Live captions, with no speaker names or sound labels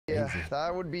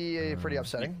That would be pretty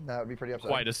upsetting. That would be pretty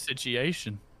upsetting. Quite a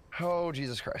situation. Oh,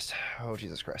 Jesus Christ. Oh,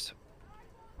 Jesus Christ.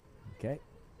 Okay.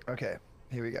 Okay,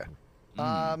 here we go.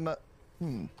 Well,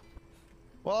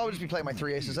 I'll just be playing my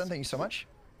 3 aces then. Thank you so much.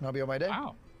 And I'll be on my day.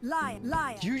 Wow. Liar.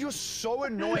 You're so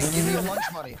annoying. Give me your lunch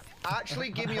money. Actually,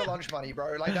 give me your lunch money,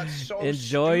 bro. Like, that's so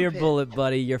Enjoy your stupid. bullet,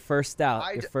 buddy. You're first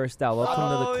out. You're first out. Welcome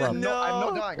to the club. I'm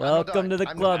not dying. Welcome to the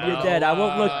club. You're dead. I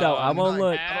won't look, though. I won't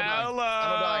look. I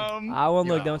won't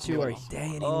look. Don't you worry.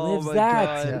 Dang, he lives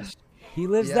that. Yes. He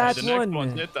lives that The next one.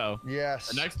 one's it, though. Yes.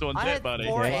 The next one's I it, had buddy.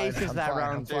 4 I'm aces fine, that I'm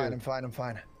round too. fine. I'm fine. I'm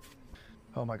fine.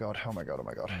 Oh my god. Oh my god. Oh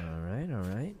my god. All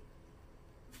right.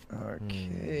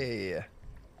 Okay.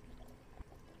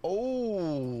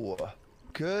 Oh,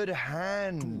 good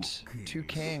hand. 2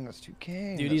 kings. 2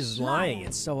 kings. Dude, he's lying.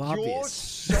 It's so You're obvious.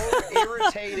 so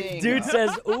irritating. Dude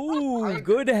says, "Ooh,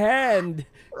 good hand,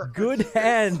 good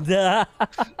hand." That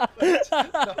was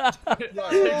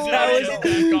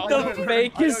the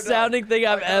fakest sounding thing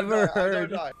I've ever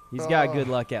heard. He's got good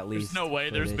luck at least. There's no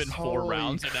way there's been 4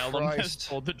 rounds and Ellum has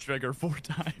pulled the trigger 4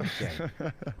 times.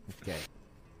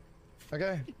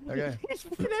 Okay.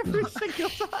 Every single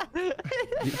time.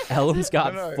 Ellum's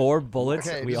got 4 bullets.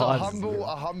 Okay, We just all a have 0.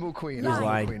 humble queen. He's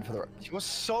lying. Queen for the... You're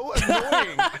so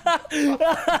annoying.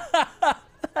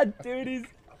 Dude, he's...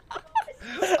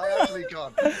 I actually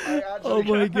can't. Oh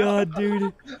my god,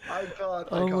 dude. I can't.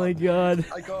 Oh my god.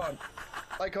 I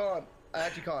can't. I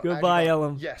actually can't. Goodbye,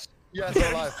 Ellum. Yes,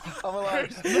 I'm alive. I'm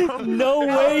alive. No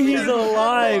way he's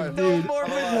alive, dude. I'm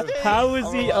alive. How is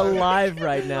he alive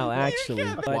right now, actually?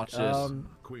 Watch this.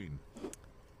 Queen.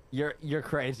 You're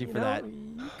crazy for that.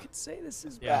 You could say this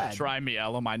is Yeah, bad. try me,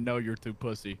 Ellum. I know you're too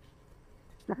pussy.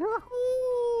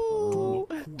 2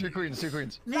 queens. He's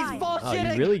Oh,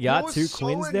 bullshitting. you really got You're 2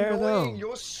 queens there, though?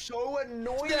 You're so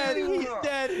annoying. He's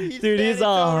dead. Dude, he's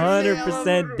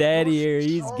 100% dead here.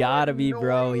 He's so gotta be,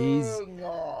 bro. He's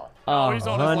annoying. Oh, he's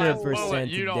on his last bullet.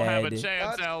 100% You don't have a dead.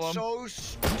 chance, That's Ellum. so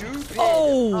stupid.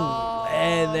 Oh,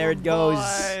 and there it goes.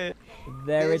 boy.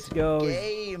 There it goes.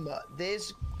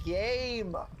 This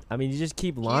game. I mean, you just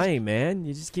keep lying, man.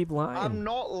 You just keep lying. I'm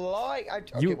not lying.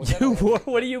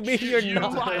 What do you mean you're You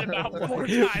not? lied about 4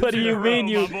 times What do in you a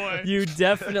mean row, my boy. you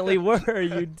definitely were?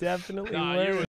 You definitely Nah, were. you